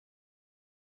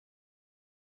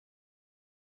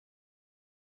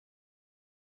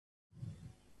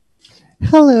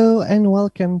Hello and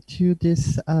welcome to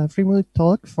this remote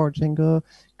talk for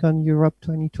DjangoCon Europe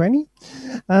 2020.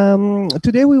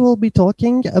 Today we will be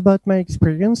talking about my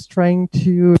experience trying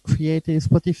to create a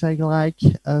Spotify-like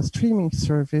streaming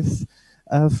service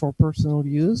for personal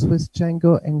use with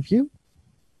Django and Vue.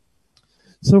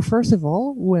 So first of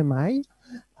all, who am I?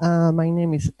 My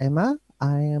name is Emma.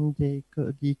 I am the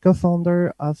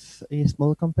co-founder of a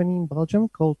small company in Belgium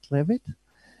called Levit.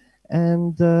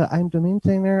 And I'm the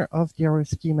maintainer of the RF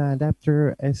schema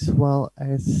adapter as well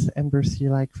as Ember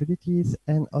CLI utilities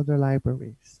and other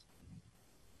libraries.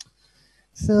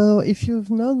 So if you've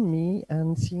known me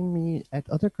and seen me at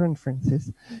other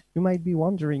conferences, you might be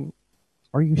wondering,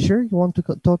 are you sure you want to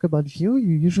talk about Vue?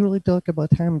 You usually talk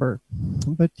about Ember.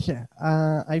 But yeah,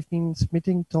 I've been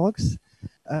submitting talks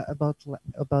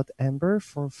about Ember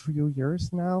for a few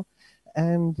years now,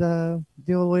 and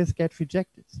they always get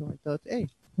rejected. So I thought, hey,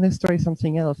 let's try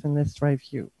something else and let's try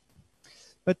Vue.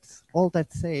 But all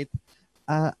that said,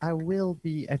 I will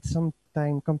be at some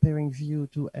time comparing Vue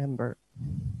to Ember.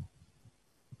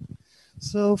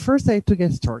 So first I had to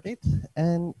get started,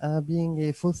 and being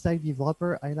a full stack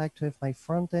developer, I like to have my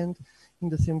front end in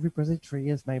the same repository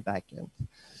as my backend.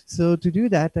 So to do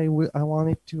that, I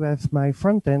wanted to have my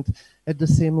front end at the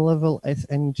same level as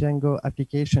any Django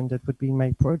application that would be in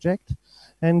my project.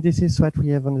 And this is what we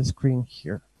have on the screen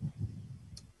here.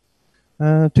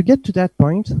 To get to that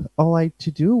point, all I had to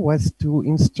do was to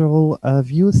install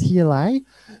Vue CLI,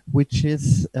 which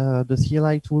is the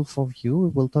CLI tool for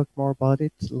Vue. We'll talk more about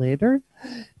it later.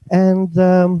 And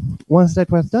once that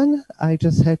was done, I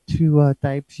just had to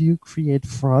type Vue create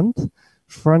front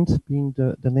being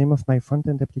the name of my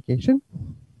front-end application.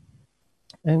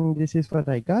 And this is what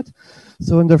I got.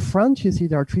 So in the front, you see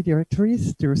there are three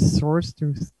directories. There's source,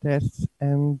 there's tests,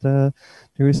 and there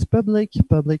is public.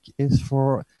 Public is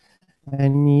for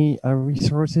any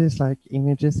resources like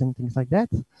images and things like that.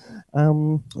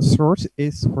 Source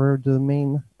is where the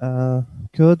main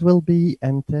code will be,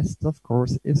 and test, of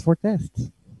course, is for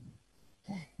tests.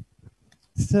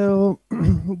 So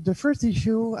the first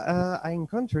issue I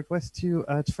encountered was to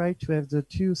try to have the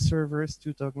two servers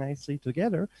to talk nicely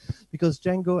together, because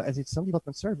Django has its own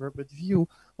development server, but Vue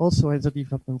also has a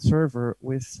development server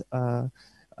with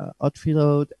hot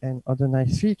reload and other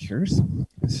nice features.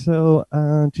 So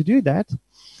to do that,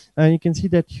 you can see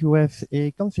that you have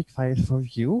a config file for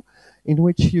Vue in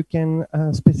which you can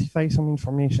specify some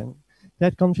information.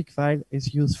 That config file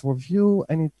is used for Vue,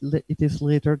 and it is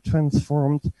later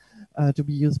transformed to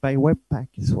be used by Webpack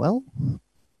as well.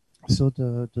 So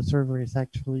the server is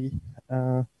actually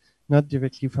not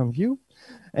directly from Vue.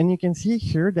 And you can see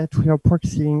here that we are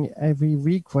proxying every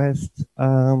request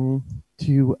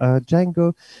to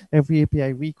Django, every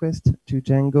API request to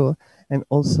Django, and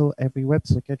also every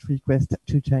WebSocket request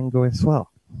to Django as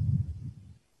well.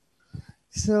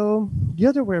 So the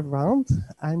other way around,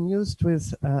 I'm used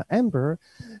with Ember,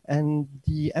 and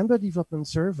the Ember development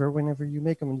server, whenever you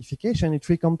make a modification, it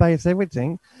recompiles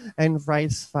everything and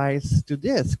writes files to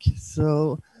disk.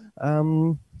 So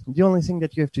the only thing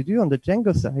that you have to do on the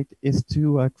Django side is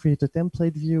to create a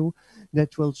template view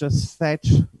that will just fetch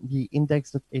the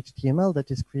index.html that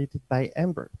is created by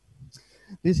Ember.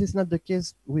 This is not the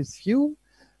case with Vue.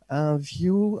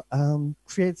 Vue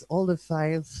creates all the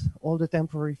files, all the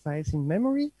temporary files in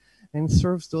memory, and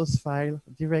serves those files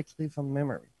directly from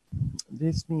memory.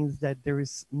 This means that there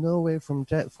is no way for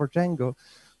Django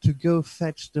to go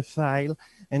fetch the file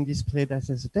and display that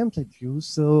as a template view.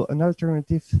 So an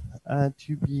alternative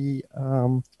to be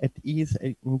at ease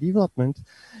in development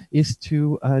is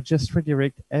to just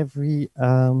redirect have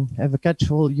a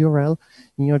catch-all URL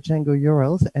in your Django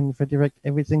URLs and redirect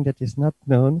everything that is not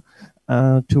known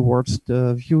towards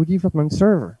the Vue development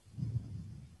server.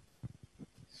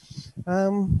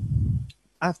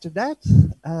 After that,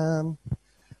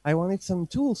 I wanted some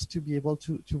tools to be able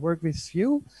to work with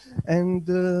Vue. And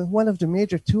one of the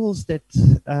major tools that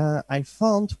I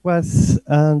found was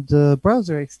the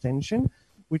browser extension,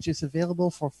 which is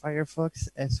available for Firefox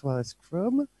as well as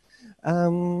Chrome.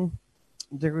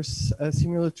 There's a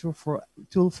similar tool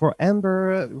for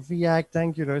Ember, React,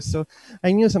 Angular. So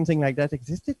I knew something like that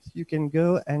existed. You can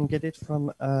go and get it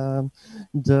from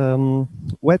the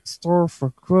web store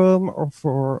for Chrome or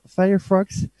for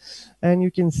Firefox. And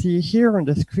you can see here on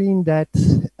the screen that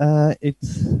it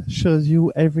shows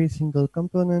you every single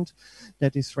component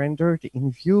that is rendered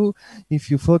in Vue.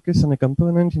 If you focus on a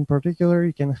component in particular,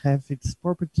 you can have its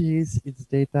properties, its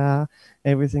data,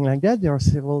 everything like that. There are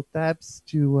several tabs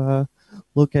to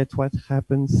look at what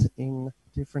happens in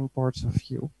different parts of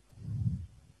Vue.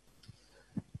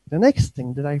 The next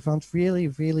thing that I found really,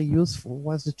 really useful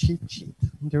was the cheat sheet.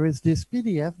 There is this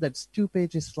PDF that's 2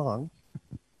 pages long,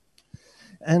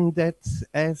 and that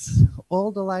has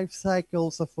all the life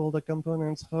cycles of all the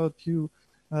components, how to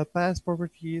pass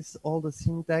properties, all the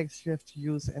syntax you have to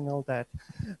use, and all that.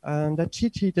 That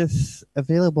cheat sheet is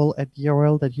available at the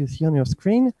URL that you see on your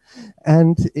screen,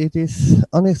 and it is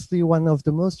honestly one of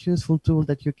the most useful tools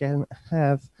that you can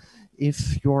have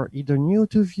if you're either new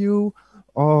to Vue,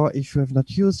 or if you have not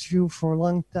used Vue for a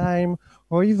long time,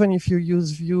 or even if you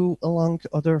use Vue along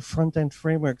other front-end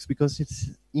frameworks, because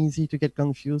it's easy to get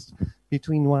confused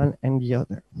between one and the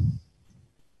other.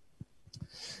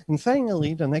 And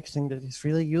finally, the next thing that is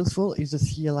really useful is the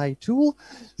CLI tool.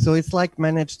 So it's like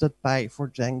manage.py for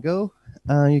Django.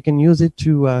 You can use it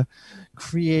to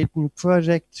create new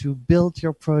project, to build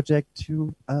your project,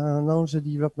 to launch a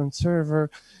development server.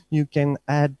 You can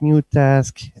add new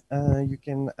tasks. You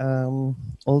can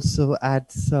also add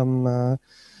some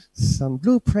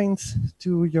blueprints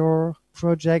to your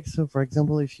project. So for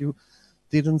example, if you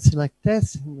didn't select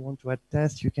tests and you want to add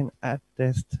tests, you can add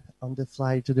tests on the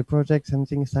fly to the projects and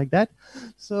things like that.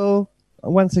 So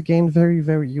once again, very,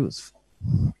 very useful.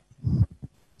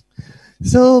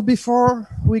 So before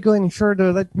we go any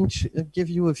further, let me give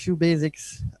you a few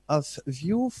basics of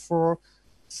Vue for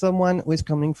someone who is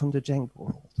coming from the Django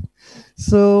world.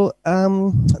 So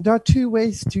there are 2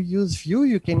 ways to use Vue.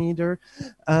 You can either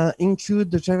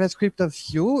include the JavaScript of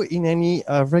Vue in any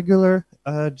regular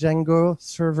Django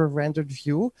server rendered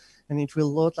Vue, and it will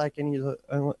load like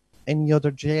any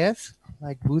other JS,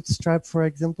 like Bootstrap, for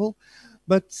example.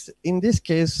 But in this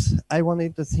case, I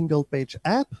wanted a single page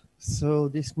app. So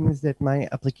this means that my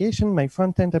application, my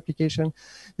front-end application,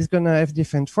 is going to have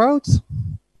different routes.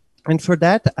 And for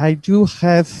that, I do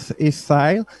have a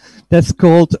file that's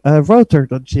called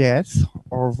router.js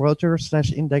or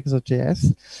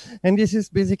router/index.js. And this is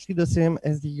basically the same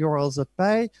as the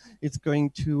urls.py. It's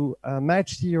going to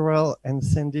match the URL and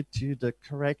send it to the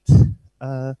correct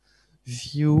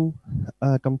Vue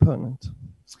component.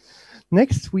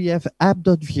 Next, we have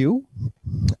app.vue.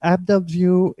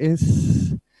 App.vue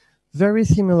is very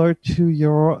similar to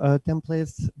your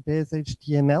templates-based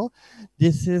HTML.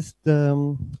 This is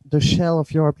the shell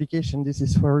of your application. This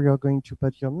is where you're going to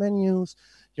put your menus,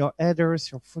 your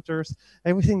headers, your footers,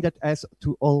 everything that has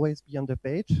to always be on the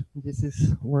page. This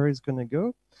is where it's going to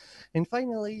go. And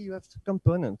finally, you have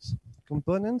components.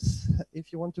 Components,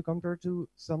 if you want to compare to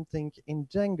something in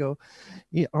Django,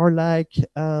 are like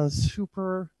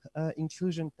super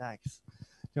inclusion tags.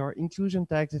 There are inclusion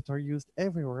tags that are used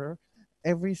everywhere.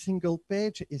 Every single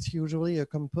page is usually a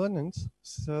component,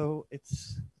 so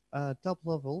it's top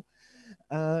level.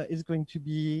 Is going to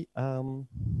be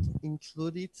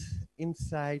included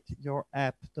inside your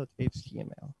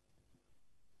app.html.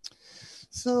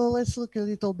 So let's look a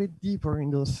little bit deeper in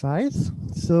those files.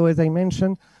 So as I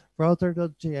mentioned,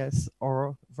 router.js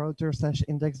or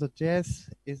router/index.js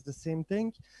is the same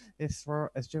thing. As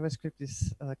far as JavaScript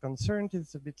is concerned,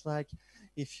 it's a bit like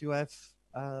if you have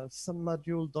some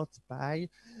module.py,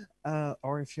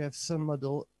 or if you have some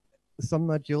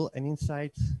module, and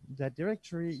inside that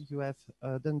directory you have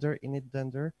dunder init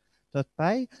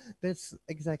dunder.py. That's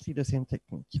exactly the same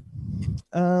technique.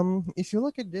 If you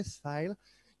look at this file,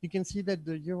 you can see that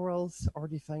the URLs are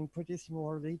defined pretty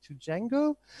similarly to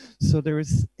Django. So there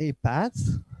is a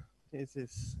path. This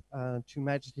is to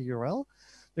match the URL.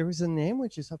 There is a name,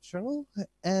 which is optional,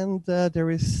 and there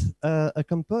is a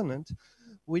component,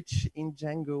 which in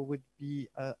Django would be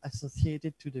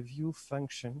associated to the Vue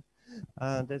function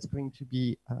that's going to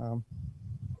be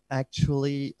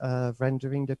actually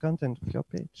rendering the content of your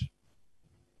page.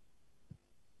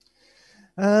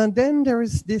 And then there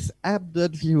is this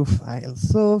app.vue file.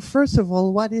 So first of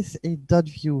all, what is a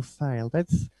 .vue file?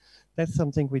 That's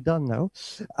something we don't know.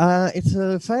 It's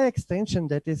a file extension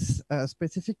that is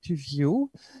specific to Vue,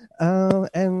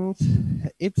 and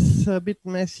it's a bit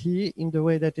messy in the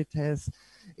way that it has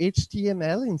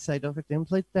HTML inside of a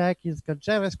template tag. It's got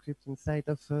JavaScript inside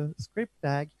of a script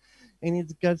tag, and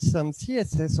it's got some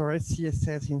CSS or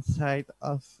CSS inside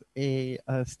of a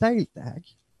style tag.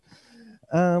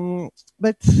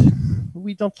 But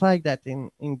we don't like that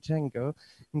in Django.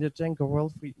 In the Django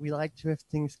world, we like to have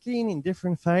things clean in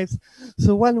different files.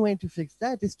 So one way to fix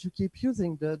that is to keep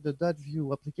using the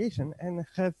 .vue application and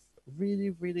have really,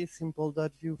 really simple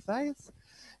 .vue files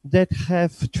that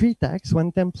have 3 tags: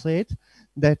 one template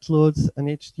that loads an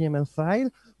HTML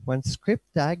file, one script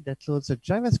tag that loads a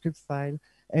JavaScript file,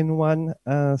 and one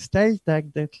style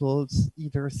tag that loads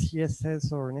either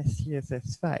CSS or an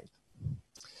SCSS file.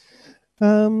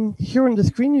 Here on the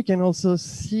screen, you can also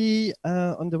see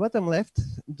on the bottom left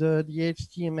the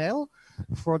HTML.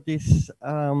 for this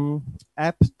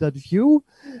app.vue.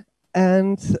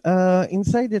 And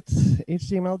inside its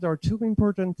HTML, there are two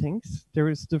important things. There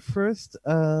is the first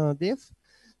div,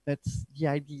 that's the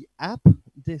ID app.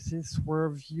 This is where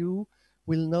Vue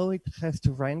will know it has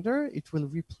to render. It will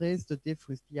replace the div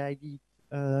with the ID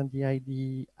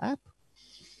app.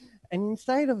 And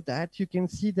inside of that, you can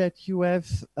see that you have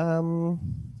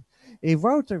a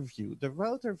router view. The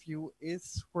router view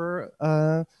is where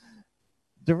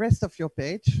the rest of your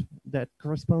page that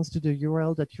corresponds to the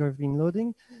URL that you have been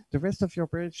loading, the rest of your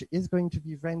page is going to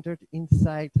be rendered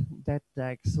inside that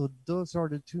tag. So those are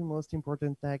the two most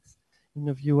important tags in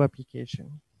a Vue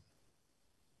application.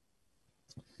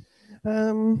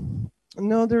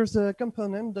 Now there's a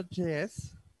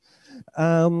component.js.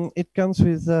 It comes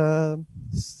with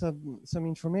some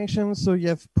information. So you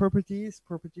have properties.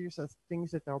 Properties are things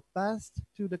that are passed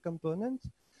to the component.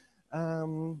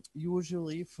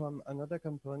 Usually from another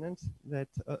component, that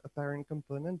a parent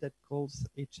component that calls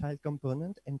a child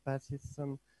component and passes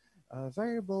some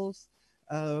variables.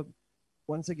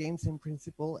 Once again, same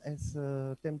principle as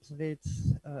template,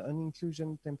 an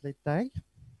inclusion template tag.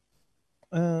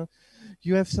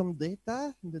 You have some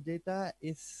data. The data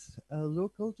is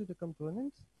local to the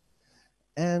component.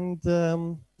 And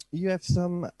you have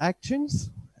some actions.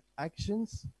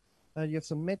 You have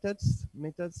some methods.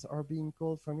 Methods are being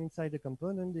called from inside the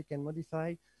component. They can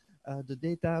modify the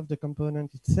data of the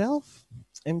component itself.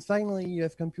 And finally, you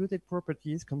have computed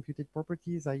properties. Computed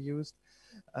properties are used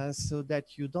so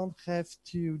that you don't have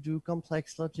to do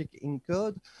complex logic in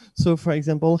code. So for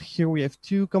example, here we have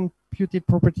two computed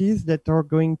properties that are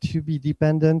going to be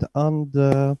dependent on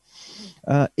the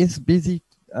isBusy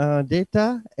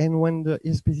data. And when the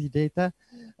isBusy data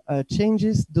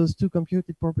changes, those two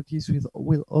computed properties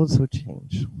will also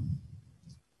change.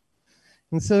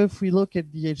 And so if we look at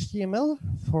the HTML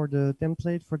for the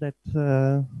template for that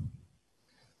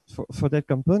for that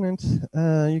component,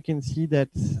 you can see that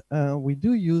we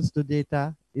do use the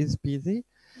data isBusy,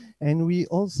 and we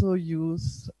also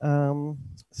use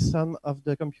some of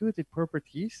the computed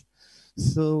properties.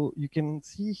 So you can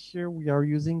see here we are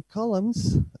using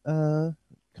columns,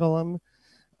 column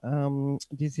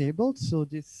disabled. So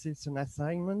this is an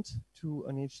assignment to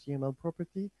an HTML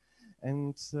property.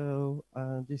 And so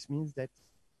this means that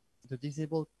the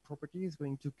disabled property is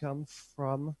going to come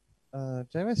from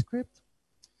JavaScript.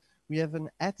 We have an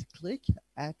 @click.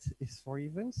 Is for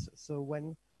events. So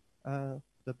when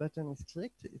the button is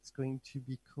clicked, it's going to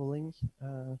be calling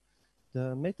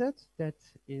the method that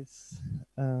is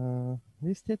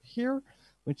listed here,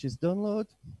 which is download.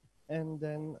 And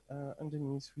then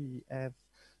underneath we have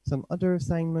some other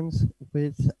assignments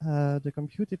with the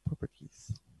computed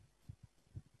properties.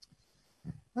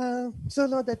 So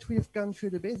now that we've gone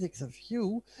through the basics of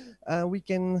Vue, we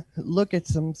can look at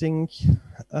something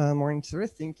more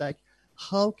interesting, like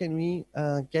how can we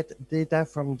get data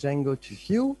from Django to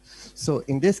Vue? So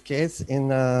in this case,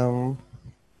 in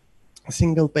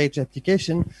single page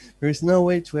application, there is no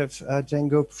way to have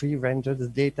Django pre-render the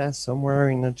data somewhere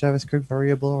in a JavaScript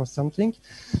variable or something.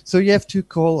 So you have to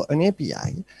call an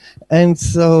API. And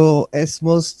so as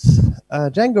most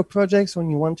Django projects, when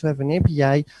you want to have an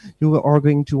API, you are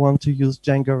going to want to use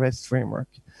Django REST framework.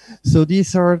 So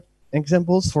these are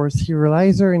examples for a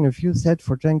serializer in a Vue set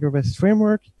for Django REST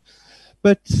framework.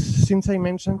 But since I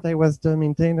mentioned I was the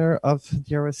maintainer of the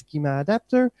DRF schema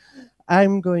adapter,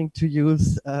 I'm going to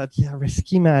use the DRF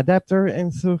schema adapter.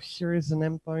 And so here is an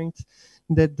endpoint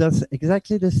that does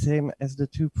exactly the same as the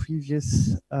two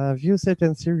previous Vue set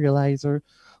and serializer,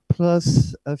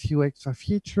 plus a few extra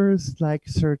features like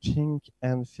searching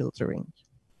and filtering.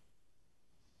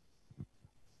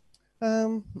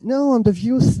 Now on the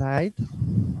Vue side,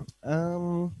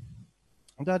 there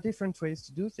are different ways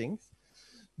to do things.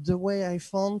 The way I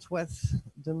found was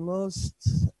the most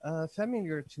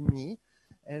familiar to me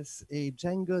as a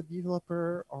Django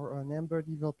developer or an Ember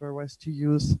developer was to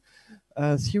use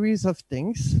a series of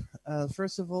things.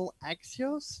 First of all,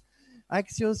 Axios.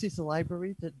 Axios is a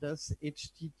library that does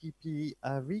HTTP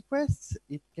requests.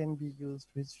 It can be used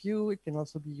with Vue. It can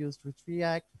also be used with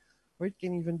React, or it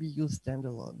can even be used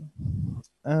standalone.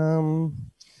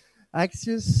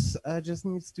 Axios just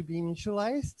needs to be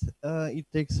initialized. It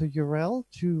takes a URL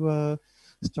to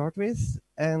start with.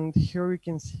 And here you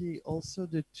can see also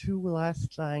the two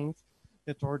last lines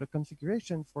that are the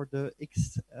configuration for the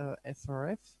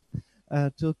XSRF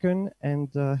token and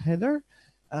header.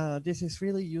 This is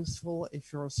really useful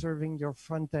if you're serving your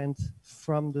front end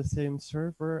from the same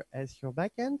server as your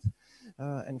backend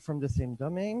and from the same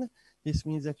domain. This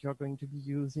means that you're going to be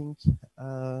using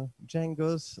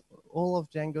all of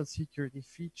Django's security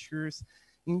features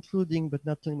including but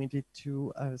not limited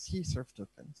to CSRF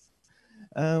tokens.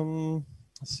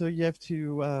 So you have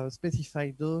to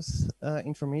specify those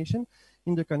information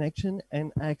in the connection,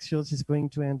 and Axios is going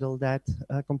to handle that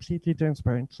completely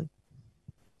transparently.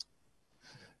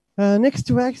 Next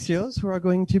to Axios, we are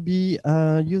going to be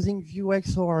using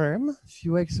Vuex ORM.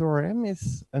 Vuex ORM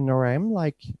is an ORM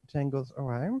like Django's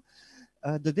ORM.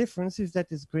 The difference is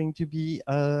that it's going to be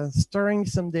storing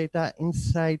some data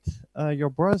inside your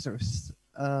browser's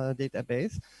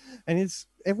database. And it's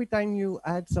every time you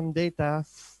add some data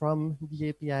from the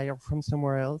API or from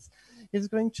somewhere else, it's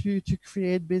going to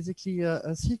create basically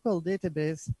a SQL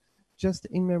database just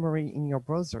in memory in your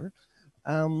browser.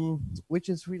 Which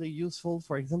is really useful.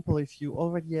 For example, if you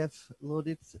already have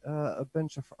loaded a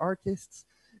bunch of artists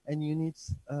and you need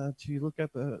to look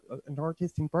up an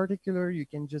artist in particular, you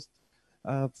can just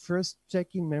first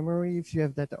check in memory if you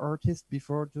have that artist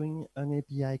before doing an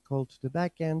API call to the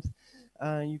backend.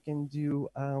 You can do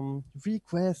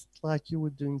requests like you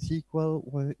would do in SQL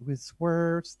with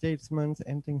where, statements,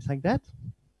 and things like that.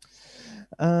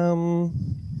 And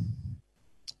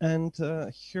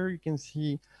here you can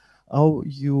see how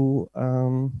you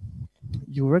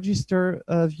register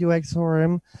Vuex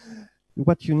ORM.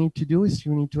 What you need to do is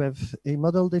you need to have a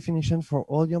model definition for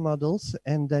all your models,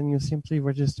 and then you simply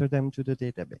register them to the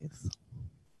database.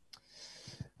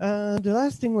 The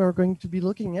last thing we're going to be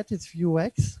looking at is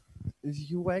Vuex.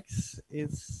 Vuex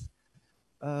is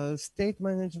state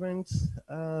management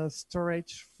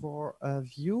storage for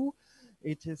Vue.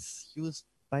 It is used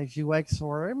by Vuex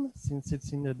ORM, since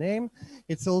it's in the name.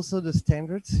 It's also the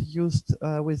standards used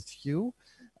with Vue.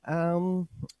 And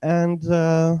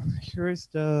here is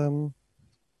the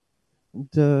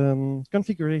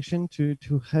configuration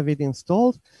to have it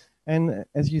installed. And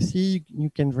as you see, you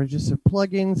can register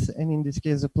plugins. And in this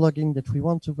case, the plugin that we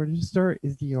want to register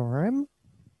is the ORM.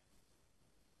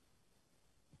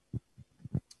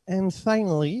 And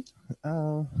finally,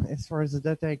 as far as the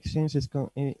data exchange is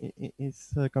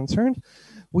concerned,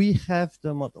 we have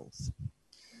the models.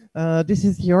 This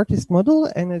is the artist model,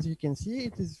 and as you can see,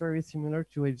 it is very similar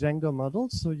to a Django model.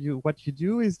 So what you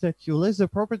do is that you list the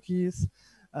properties,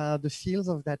 the fields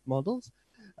of that model.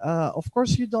 Of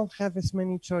course, you don't have as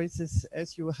many choices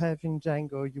as you have in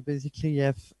Django. You basically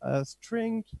have a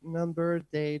string, number,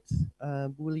 date,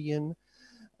 Boolean,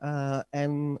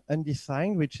 and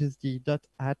undefined, which is the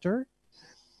 .attr.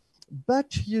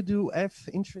 But you do have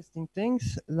interesting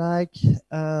things like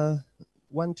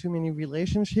one-to-many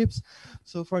relationships.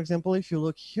 So for example, if you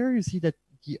look here, you see that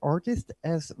the artist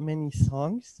has many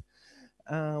songs.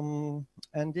 And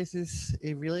this is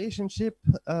a relationship,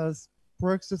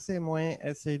 works the same way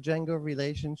as a Django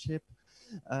relationship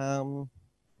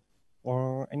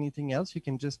or anything else. You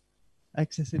can just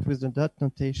access it with the dot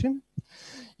notation.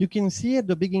 You can see at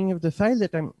the beginning of the file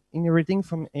that I'm inheriting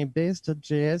from a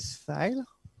base.js file.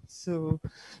 So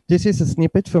this is a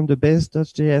snippet from the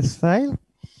base.js file.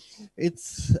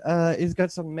 It's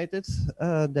got some methods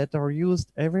that are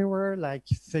used everywhere, like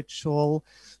fetch all,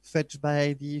 fetch by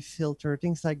ID, filter,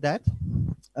 things like that.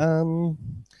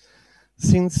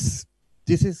 Since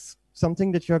this is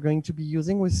something that you're going to be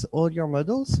using with all your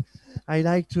models, I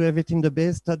like to have it in the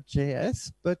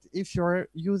base.js, but if you're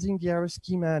using the RF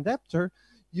schema adapter,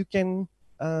 you can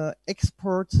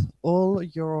export all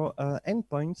your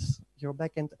endpoints, your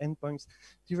backend endpoints,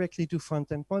 directly to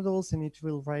front-end models, and it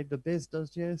will write the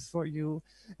base.js for you,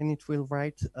 and it will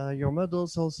write your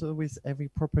models also with every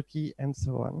property and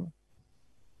so on.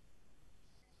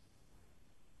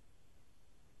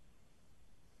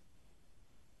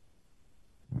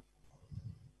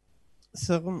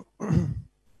 So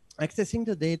accessing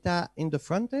the data in the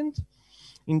front end,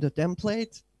 in the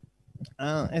template,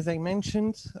 as I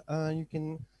mentioned,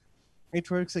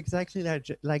 it works exactly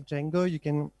like Django. You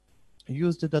can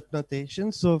use the dot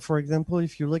notation. So for example,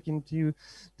 if you look into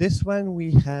this one,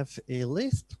 we have a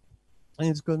list, and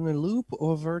it's going to loop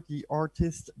over the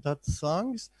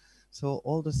artist.songs. So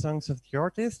all the songs of the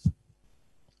artist.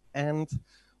 And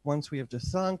once we have the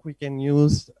song, we can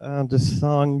use the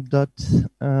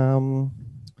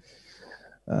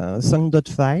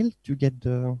song.file to get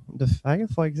the file,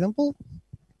 for example.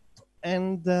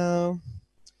 And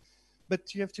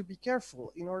but you have to be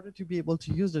careful. In order to be able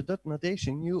to use the dot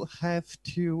notation, you have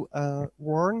to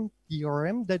warn the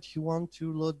ORM that you want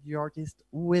to load the artist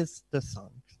with the song.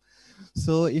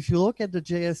 So if you look at the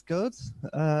JS codes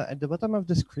at the bottom of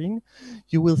the screen,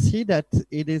 you will see that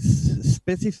it is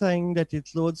specifying that it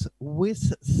loads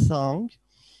with song.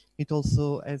 It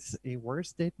also has a where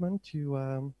statement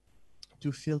to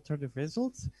to filter the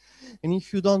results. And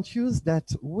if you don't use that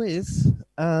with,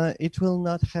 it will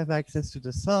not have access to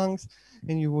the songs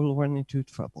and you will run into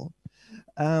trouble.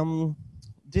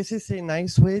 This is a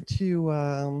nice way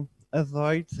to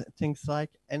avoid things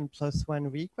like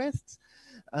n+1 requests.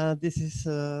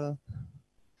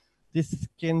 This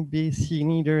can be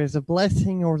seen either as a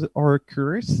blessing or a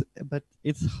curse, but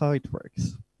it's how it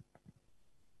works.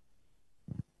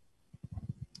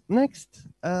 Next,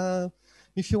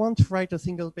 if you want to write a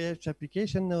single page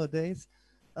application nowadays,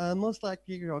 most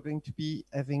likely you're going to be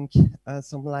having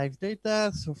some live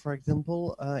data. So for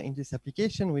example, in this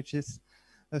application, which is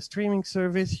a streaming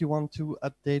service, you want to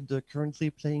update the currently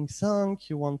playing song,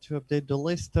 you want to update the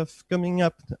list of coming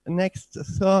up next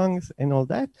songs and all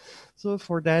that. So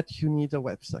for that, you need a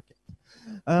WebSocket.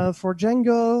 For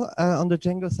Django, on the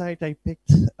Django side, I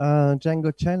picked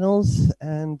Django channels,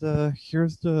 and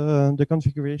here's the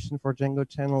configuration for Django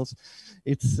channels.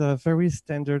 It's a very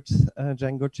standard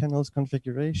Django channels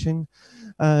configuration.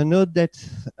 Note that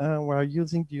we're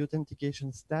using the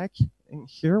authentication stack in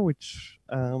here, which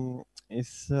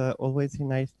is always a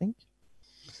nice thing.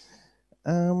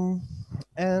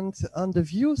 And on the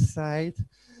Vue side,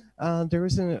 there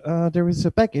is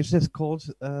a package that's called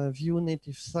Vue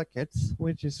native sockets,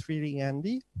 which is really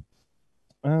handy.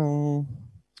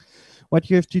 What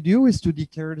you have to do is to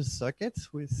declare the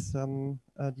sockets with some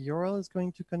the URL is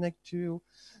going to connect to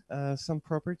some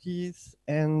properties,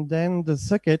 and then the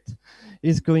socket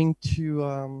is going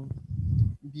to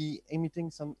be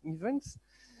emitting some events.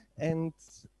 And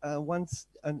once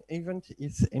an event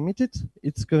is emitted,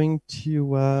 it's going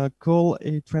to call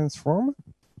a transform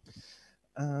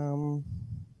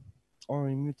or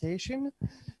a mutation.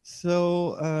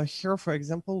 So here, for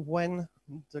example, when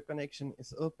the connection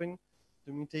is open,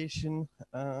 the mutation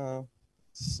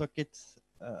socket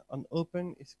on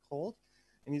open is called,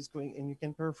 and it's going, and you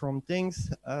can perform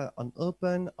things on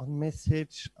open, on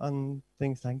message, on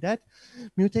things like that.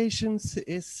 Mutations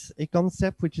is a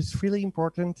concept which is really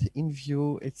important in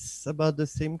Vue. It's about the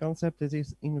same concept as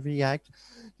is in React.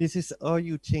 This is how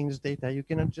you change data. You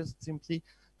cannot just simply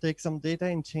take some data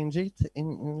and change it.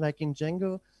 Like in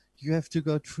Django, you have to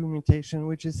go through mutation,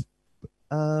 which is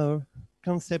a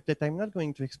concept that I'm not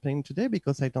going to explain today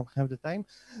because I don't have the time.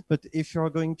 But if you're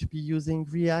going to be using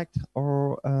React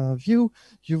or Vue,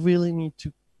 you really need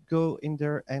to go in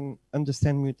there and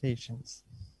understand mutations.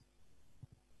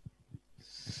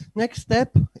 Next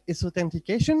step is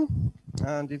authentication.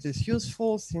 This is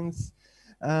useful since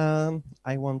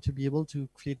I want to be able to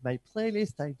create my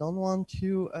playlist. I don't want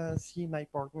to see my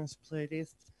partner's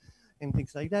playlist and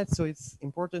things like that. So it's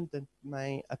important that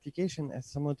my application has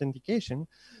some authentication.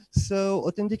 So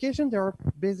authentication, there are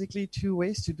basically two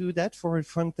ways to do that for a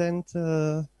front-end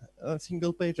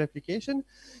single page application.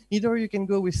 Either you can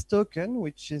go with token,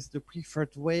 which is the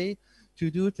preferred way to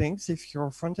do things if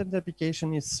your front-end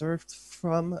application is served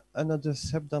from another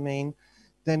subdomain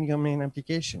than your main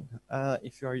application.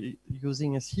 If you're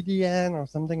using a CDN or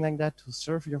something like that to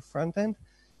serve your front-end,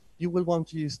 you will want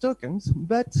to use tokens.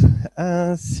 But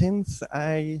since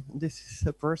this is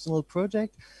a personal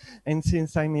project, and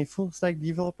since I'm a full-stack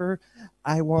developer,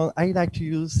 I like to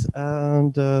use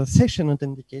the session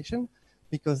authentication,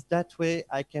 because that way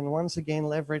I can once again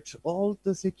leverage all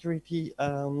the security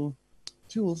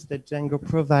tools that Django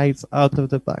provides out of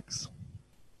the box.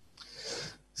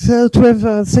 So to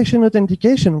have session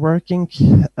authentication working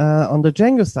on the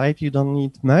Django side, you don't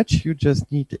need much. You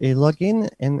just need a login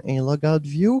and a logout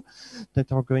view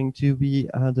that are going to be,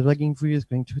 the login view is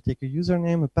going to take a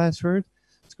username, a password.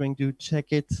 It's going to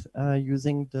check it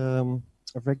using the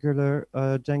regular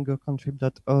Django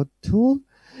contrib.out tool,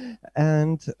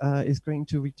 and is going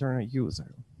to return a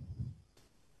user.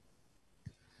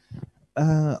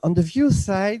 On the Vue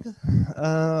side,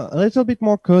 a little bit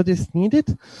more code is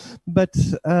needed, but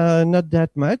not that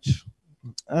much.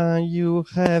 We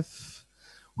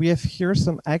have here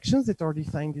some actions that are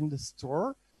defined in the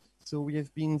store. So we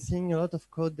have been seeing a lot of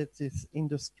code that is in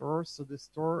the store. So the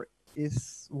store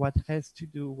is what has to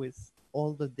do with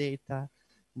all the data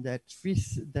that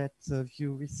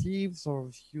Vue receives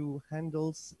or Vue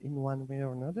handles in one way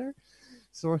or another.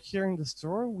 So here in the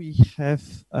store, we have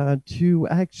two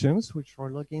actions, which are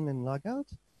login and logout.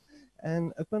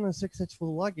 And upon a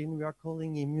successful login, we are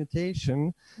calling a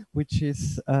mutation, which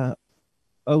is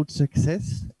out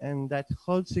success. And that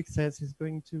out success is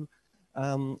going to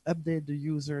update the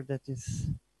user that is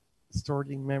stored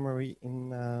in memory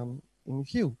in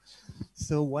Vue.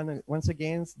 So once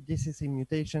again, this is a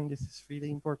mutation. This is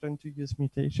really important to use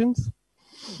mutations.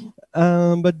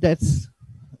 But that's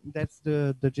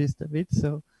the gist of it.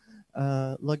 So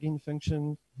login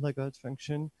function, logout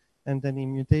function, and then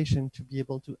immutation to be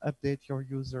able to update your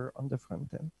user on the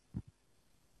front end.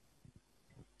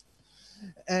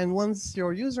 And once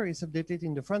your user is updated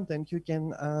in the front end, you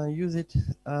can use it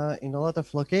in a lot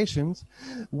of locations.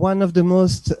 One of the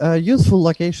most useful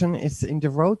location is in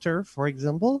the router, for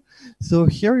example. So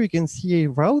here you can see a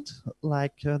route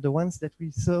like the ones that we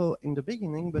saw in the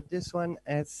beginning, but this one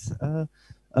has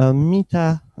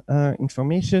meta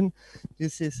information.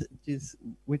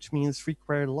 Which means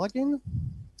require login.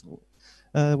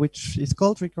 Which is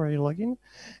called require login.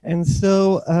 And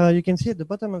so you can see at the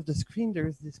bottom of the screen, there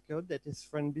is this code that is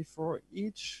run before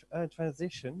each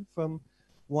transition from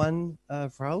one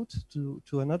route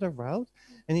to another route.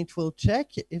 And it will check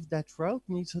if that route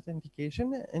needs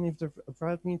authentication. And if the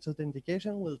route needs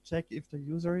authentication, we'll check if the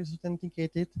user is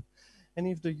authenticated. And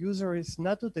if the user is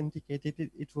not authenticated,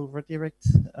 it will redirect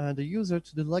the user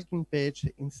to the login page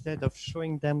instead of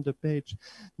showing them the page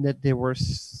that they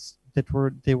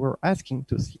were asking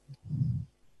to see.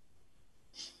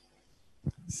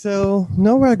 So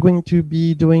now we're going to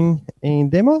be doing a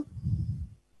demo.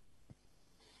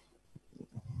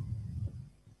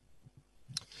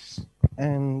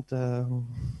 And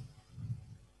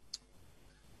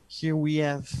here we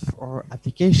have our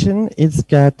application. It's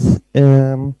got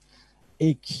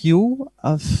a queue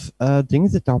of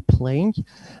things that are playing.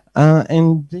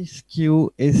 And this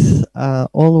queue is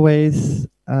always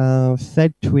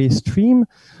fed to a stream.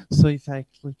 So if I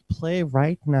click play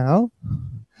right now,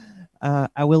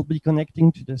 I will be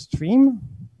connecting to the stream.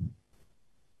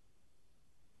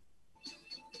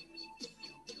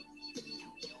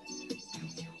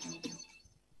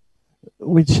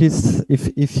 Which is,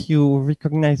 if you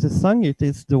recognize the song, it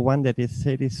is the one that is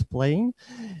said is playing.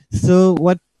 So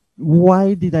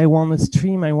why did I want to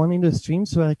stream? I wanted to stream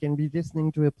so I can be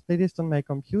listening to a playlist on my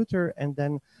computer and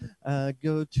then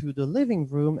go to the living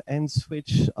room and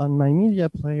switch on my media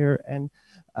player and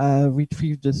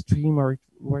retrieve the stream or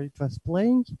where it was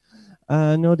playing.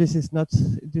 No, this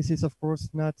is of course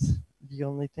not the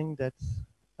only thing that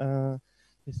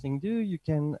this thing do. You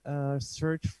can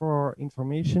search for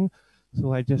information.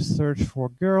 So I just searched for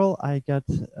girl, I got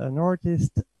an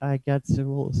artist, I got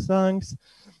several songs.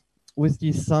 With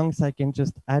these songs, I can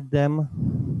just add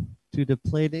them to the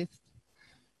playlist.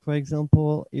 For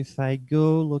example, if I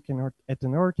go looking at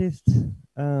an artist,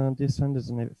 this one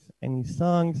doesn't have any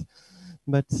songs.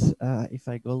 But if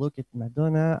I go look at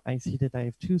Madonna, I see that I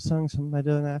have 2 songs from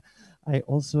Madonna. I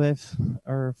also have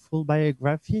her full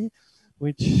biography,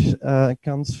 which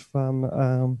comes from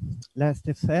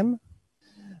Last.fm.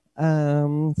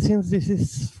 Since this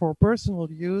is for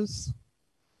personal use,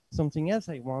 something else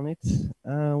I wanted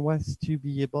was to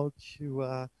be able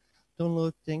to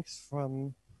download things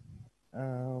from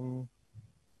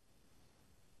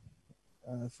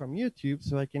YouTube,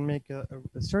 so I can make a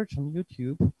search on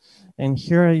YouTube. And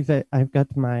here I've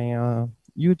got my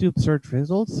YouTube search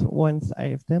results. Once I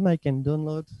have them, I can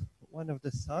download one of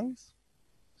the songs.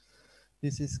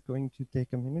 This is going to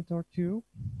take a minute or two.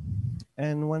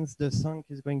 And once the song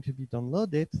is going to be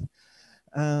downloaded,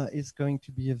 it's going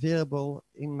to be available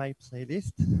in my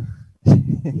playlist.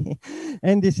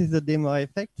 And this is the demo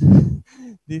effect.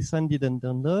 This one didn't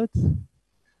download.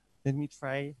 Let me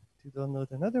try to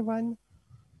download another one.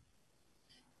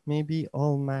 Maybe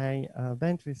all my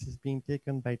bandwidth is being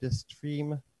taken by the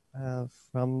stream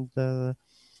from the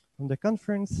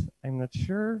conference. I'm not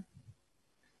sure.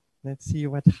 Let's see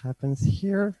what happens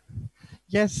here.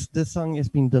 Yes, the song has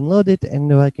been downloaded, and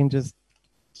now I can just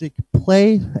click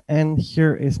play, and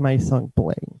here is my song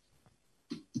playing.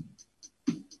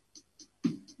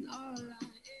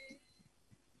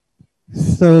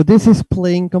 So this is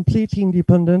playing completely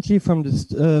independently from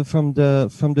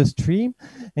the stream,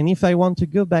 and if I want to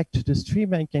go back to the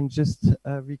stream, I can just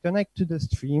reconnect to the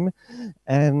stream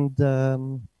and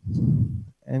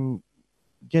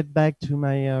get back to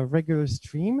my regular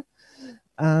stream.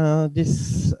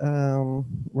 This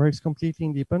works completely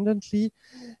independently,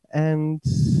 and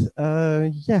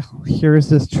yeah, here is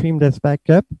the stream that's back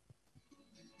up.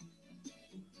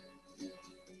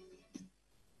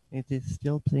 It is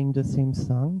still playing the same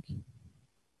song.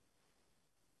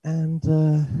 And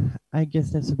I guess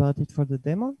that's about it for the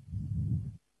demo.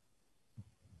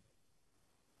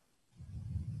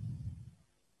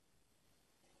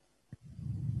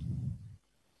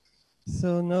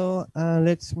 So now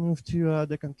let's move to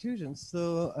the conclusion.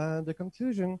 So the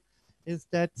conclusion is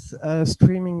that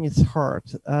streaming is hard.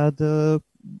 The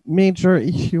major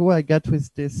issue I got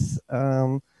with this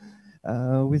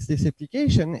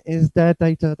application is that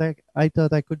I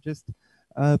thought I could just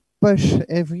push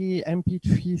every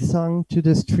MP3 song to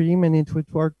the stream and it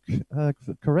would work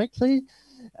correctly.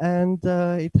 And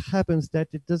it happens that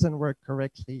it doesn't work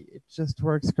correctly. It just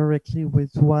works correctly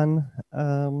with one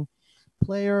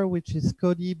player, which is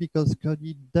Kodi, because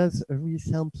Kodi does a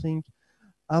resampling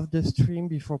of the stream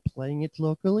before playing it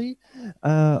locally.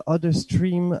 Other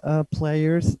stream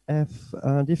players have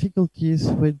difficulties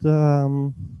with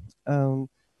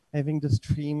having the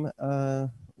stream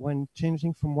when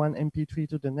changing from one MP3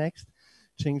 to the next,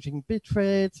 changing bit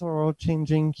rates or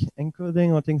changing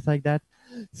encoding or things like that.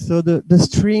 So the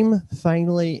stream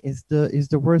finally is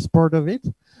the worst part of it.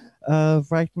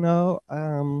 Right now,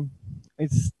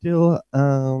 it's still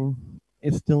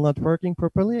not working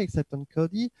properly except on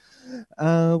Kodi,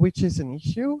 which is an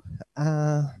issue.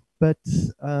 But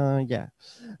yeah,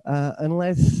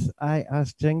 unless I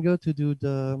ask Django to do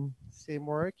the same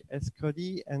work as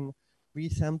Kodi and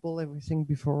resample everything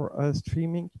before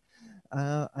streaming,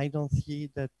 I don't see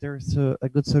that there's a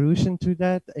good solution to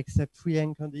that, except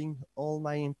re-encoding all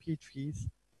my MP3s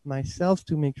myself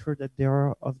to make sure that they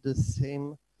are of the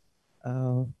same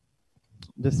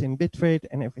bitrate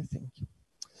and everything.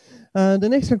 The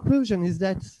next conclusion is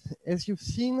that, as you've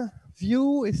seen,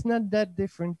 Vue is not that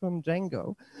different from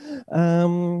Django.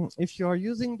 If you are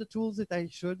using the tools that I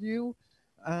showed you,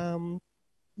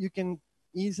 you can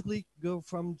easily go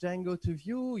from Django to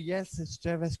Vue. Yes, it's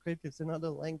JavaScript, it's another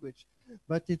language,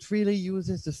 but it really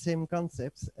uses the same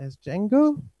concepts as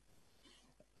Django.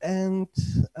 And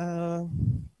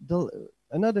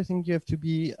another thing you have to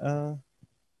be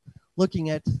looking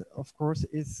at, of course,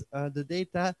 is the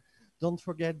data. Don't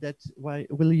forget that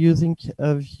while using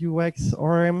Vuex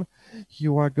ORM,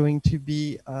 you are going to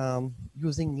be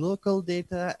using local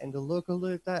data, and the local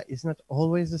data is not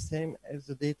always the same as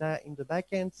the data in the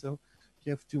backend. So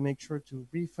you have to make sure to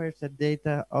refresh that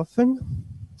data often.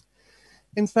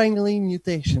 And finally,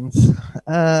 mutations.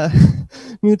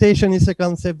 Mutation is a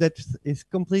concept that is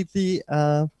completely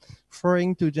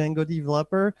foreign to Django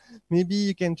developer. Maybe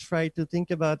you can try to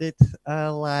think about it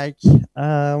like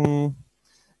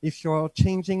if you're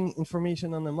changing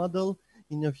information on a model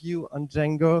in a view on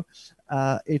Django,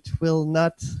 it will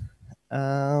not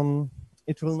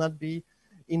be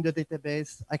in the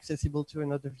database accessible to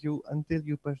another view until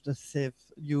you push the save.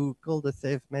 You call the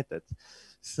save method.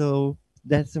 So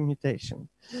that's a mutation.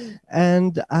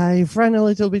 And I've run a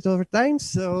little bit over time,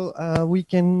 so we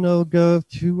can now go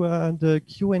to the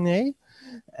Q&A.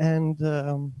 And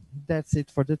that's it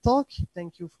for the talk.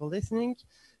 Thank you for listening.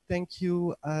 Thank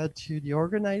you to the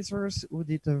organizers who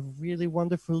did a really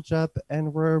wonderful job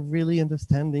and were really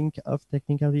understanding of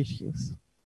technical issues.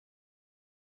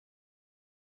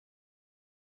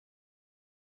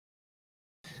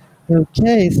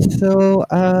 Okay, so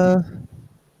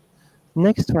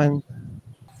next one.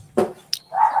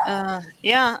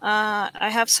 Yeah, I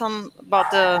have some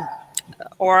about the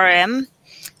ORM.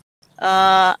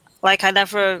 Like I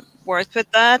never worked with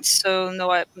that, so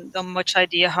I don't much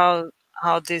idea how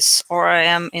this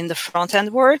ORM in the front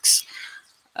end works.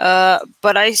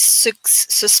 But I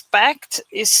suspect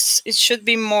it should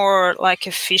be more like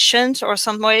efficient or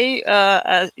some way.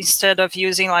 Instead of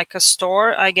using like a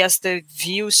store, I guess the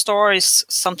Vue store is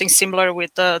something similar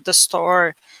with the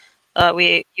store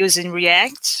we use in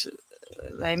React.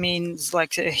 I mean, it's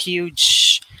like a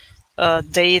huge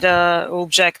data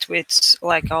object with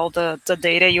like all the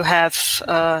data you have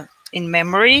in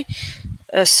memory.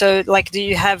 So like, do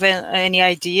you have any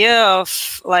idea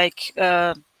of like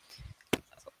a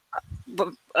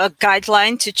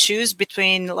guideline to choose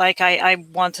between like I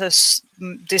want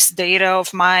this data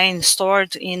of mine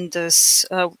stored in this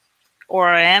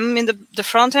ORM in the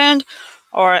front end,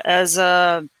 or as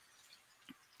a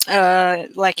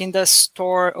like in the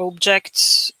store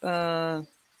object?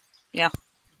 Yeah.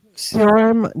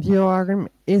 The ORM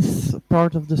is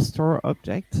part of the store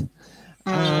object.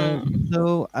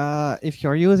 So if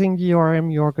you're using the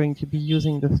ORM, you're going to be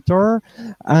using the store.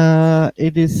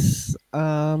 It is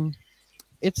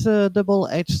it's a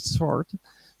double-edged sword.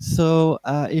 So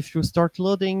if you start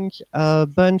loading a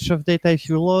bunch of data, if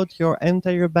you load your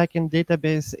entire backend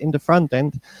database in the front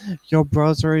end, your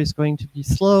browser is going to be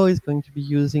slow, it's going to be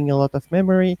using a lot of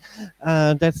memory.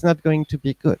 That's not going to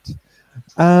be good.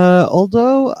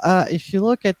 Although, if you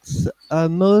look at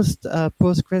most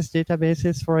Postgres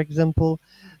databases, for example,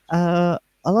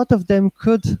 a lot of them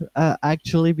could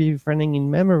actually be running in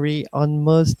memory on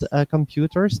most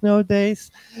computers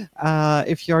nowadays.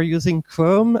 If you're using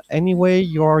Chrome, anyway,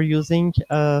 you're using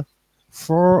 4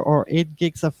 or 8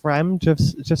 gigs of RAM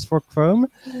just for Chrome.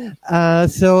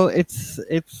 So it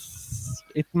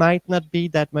might not be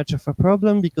that much of a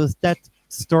problem, because that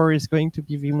store is going to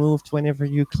be removed whenever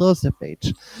you close the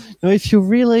page. Now, if you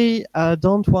really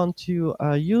don't want to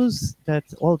use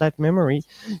all that memory,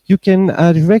 you can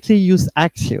directly use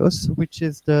Axios, which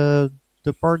is the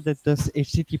part that does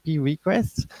HTTP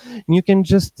requests. And you can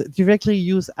just directly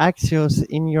use Axios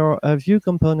in your Vue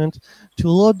component to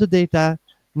load the data,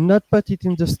 not put it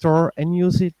in the store, and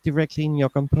use it directly in your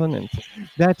component.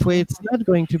 That way, it's not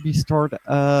going to be stored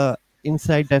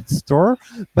inside that store,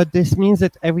 but this means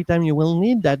that every time you will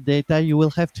need that data, you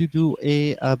will have to do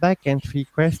a backend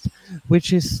request,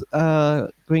 which is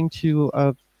going to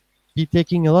be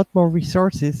taking a lot more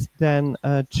resources than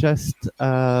just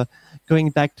going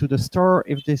back to the store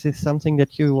if this is something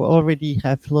that you already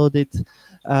have loaded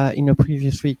in a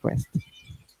previous request.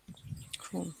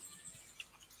 Cool.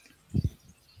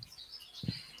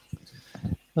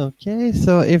 Okay,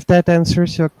 so if that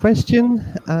answers your question,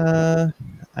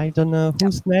 I don't know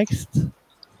who's next.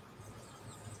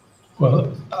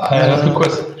 Well, I have a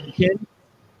question.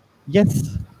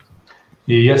 Yes.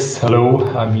 Yes, hello,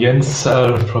 I'm Jens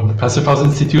from the Passive House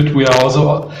Institute. We are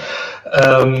also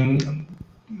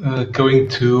going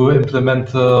to implement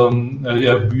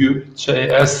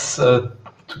Vue.js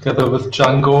together with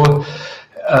Django.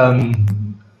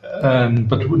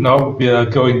 But now we are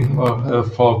going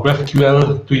for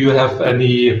GraphQL. Do you have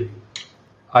any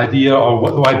idea, or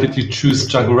why did you choose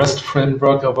Django REST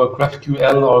framework over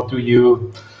GraphQL, or do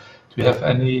you have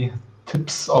any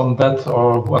tips on that,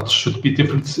 or what should be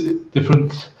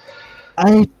different?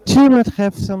 I do not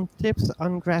have some tips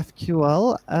on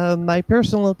GraphQL. My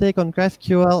personal take on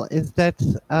GraphQL is that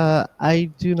I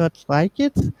do not like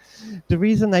it. The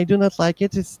reason I do not like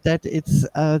it is that it's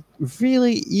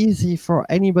really easy for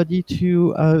anybody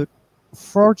to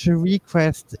forge a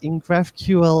request in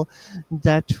GraphQL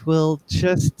that will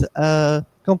just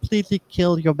completely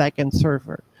kill your backend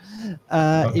server.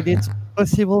 Okay. It is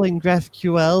possible in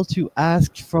GraphQL to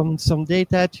ask from some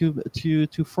data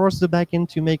to force the backend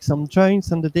to make some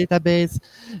joins on the database,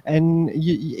 and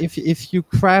if you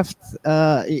craft,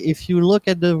 if you look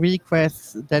at the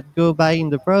requests that go by in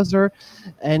the browser,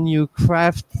 and you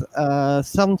craft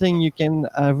something, you can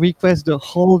request the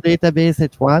whole database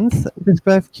at once with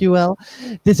GraphQL.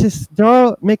 There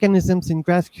are mechanisms in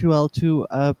GraphQL to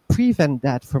prevent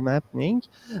that from happening,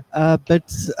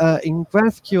 but in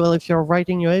GraphQL, if you're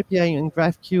writing your API in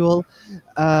GraphQL,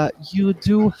 you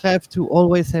do have to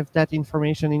always have that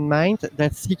information in mind,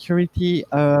 that security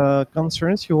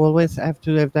concerns, you always have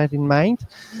to have that in mind,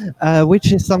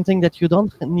 which is something that you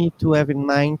don't need to have in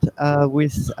mind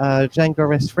with Django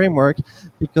REST framework,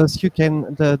 because you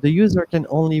can, the user can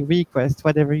only request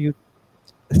whatever you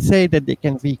say that they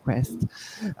can request.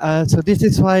 So this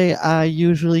is why I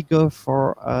usually go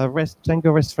for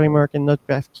Django REST framework and not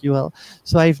GraphQL.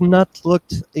 So I've not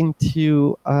looked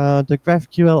into the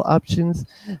GraphQL options,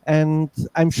 and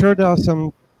I'm sure there are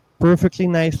some perfectly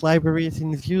nice libraries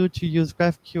in Vue to use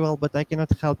GraphQL, but I cannot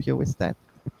help you with that.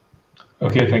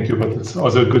 Okay, thank you. But it's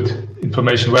also good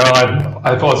information. Well,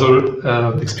 I've also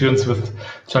experience with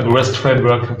Django REST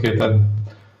framework. Okay, then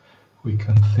we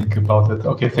can think about it.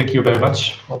 Okay, thank you very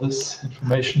much for this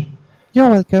information.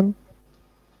 You're welcome.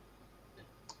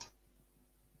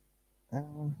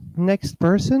 Next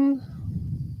person.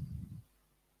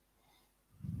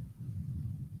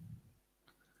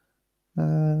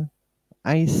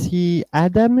 I see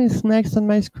Adam is next on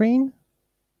my screen.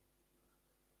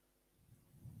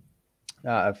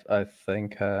 I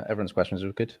think everyone's questions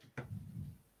are good.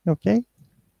 Okay.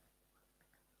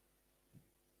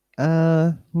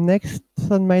 Next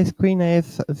on my screen, I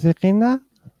have Verena.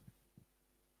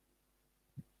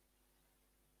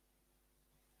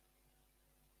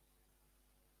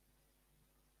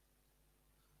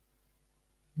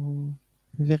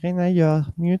 Verena, you are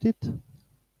muted.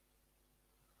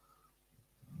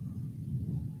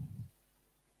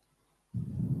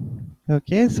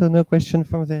 Okay, so no question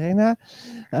from Verena.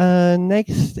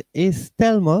 Next is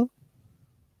Telmo.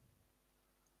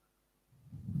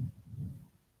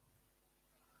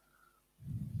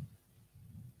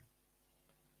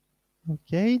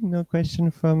 Okay, no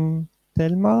question from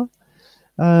Telmo.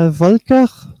 Volker?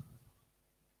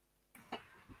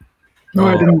 No,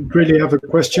 I didn't really have a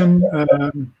question.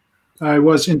 I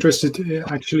was interested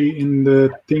actually in the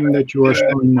thing that you are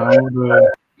showing now,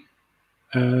 the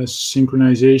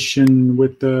synchronization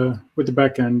with the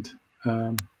backend.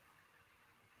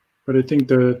 But I think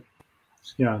the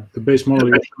base model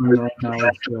you're showing right now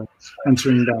is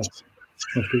answering that.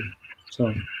 Okay.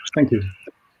 So thank you.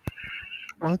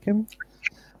 Welcome.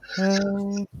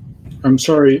 I'm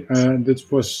sorry,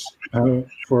 this was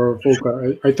for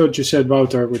Volker. I thought you said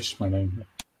Wouter, which is my name.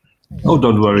 Oh,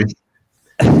 don't worry.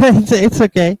 It's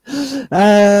okay.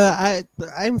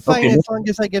 I'm fine Okay. as long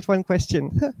as I get one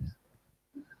question.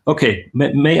 Okay,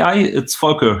 may I? It's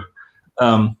Volker.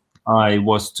 I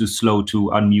was too slow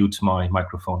to unmute my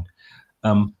microphone.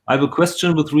 I have a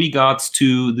question with regards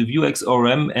to the Vuex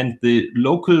ORM and the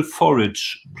local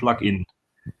forage plugin.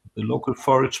 The local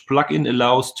forage plugin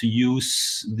allows to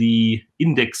use the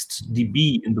indexed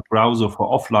DB in the browser for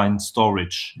offline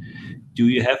storage. Do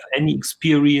you have any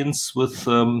experience with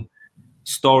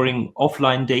storing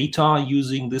offline data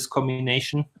using this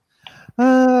combination?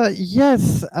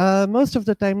 Yes, most of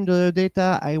the time the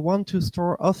data I want to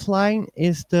store offline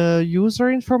is the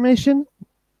user information.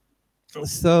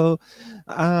 So,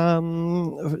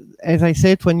 as I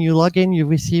said, when you log in, you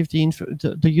receive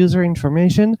the user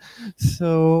information.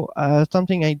 So,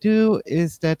 something I do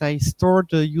is that I store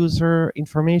the user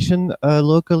information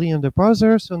locally in the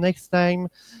browser. So next time,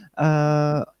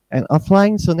 and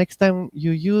offline. So next time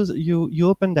you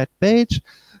open that page,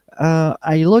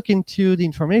 I look into the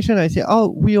information. I say, oh,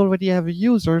 we already have a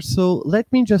user. So let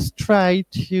me just try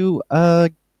to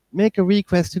make a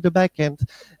request to the backend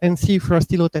and see if we're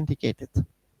still authenticated.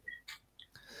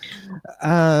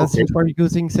 Since we're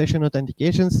using session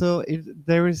authentication, so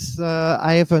there is,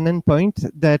 I have an endpoint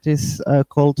that is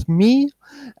called me,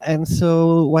 and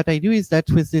so what I do is that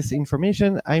with this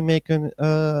information, I make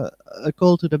a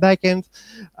call to the backend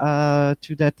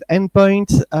to that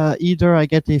endpoint. Either I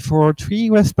get a 403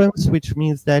 response, which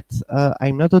means that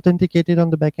I'm not authenticated on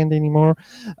the backend anymore.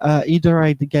 Either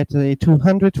I get a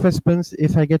 200 response.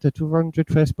 If I get a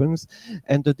 200 response,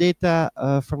 and the data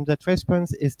from that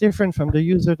response is different from the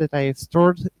user that I have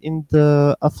stored in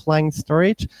the offline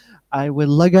storage, I will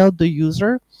log out the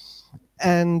user.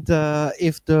 And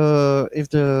if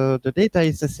the data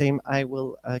is the same, I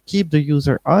will keep the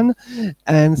user on,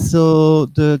 and so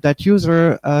that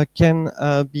user can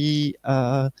be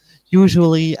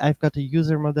usually I've got a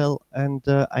user model, and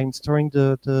I'm storing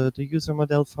the user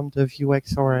model from the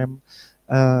Vuex ORM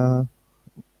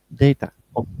data.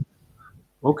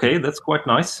 Okay, that's quite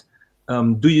nice.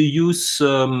 Do you use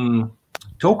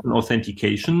token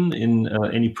authentication in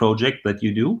any project that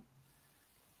you do?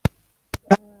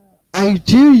 I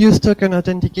do use token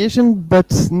authentication,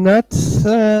 but not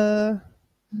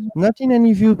in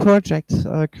any Vue project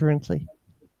currently.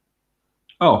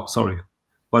 Oh, sorry,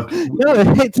 but no,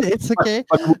 it's okay.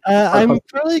 I'm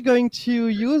probably going to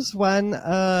use one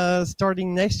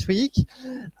starting next week,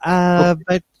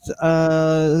 but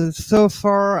so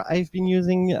far I've been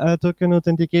using token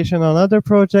authentication on other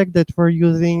projects that were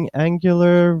using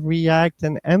Angular, React,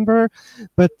 and Ember,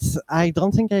 but I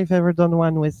don't think I've ever done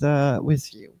one with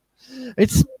Vue.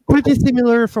 It's pretty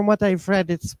similar from what I've read.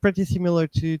 It's pretty similar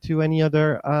to any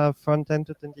other front-end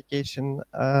authentication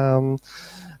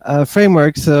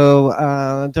framework. So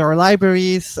there are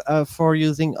libraries for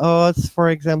using auth, for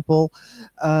example,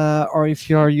 or if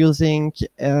you are using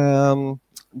the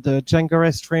Django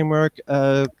REST framework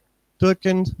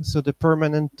token, so the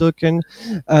permanent token,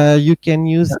 you can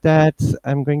use that.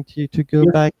 I'm going to go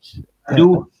back.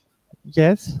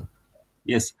 Yes?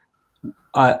 Yes.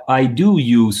 I do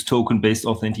use token-based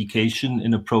authentication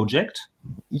in a project.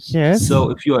 Yes. So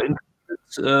if you are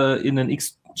interested in an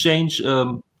exchange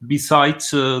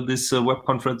besides this web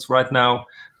conference right now,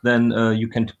 then you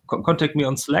can contact me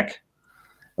on Slack.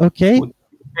 Okay.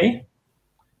 Okay.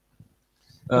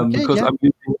 Okay, because yeah. I'm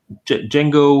using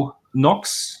Django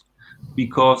Knox,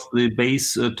 because the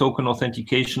base token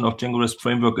authentication of Django REST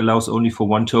framework allows only for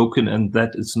one token, and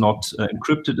that is not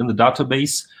encrypted in the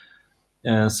database.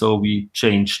 So we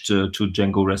changed to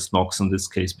Django REST Knox in this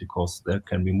case, because there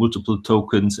can be multiple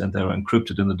tokens and they're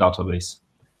encrypted in the database.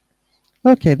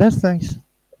 Okay, that's nice.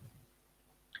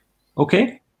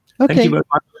 Okay. Okay. Thank you very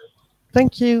much.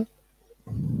 Thank you.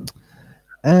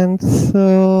 And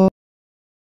so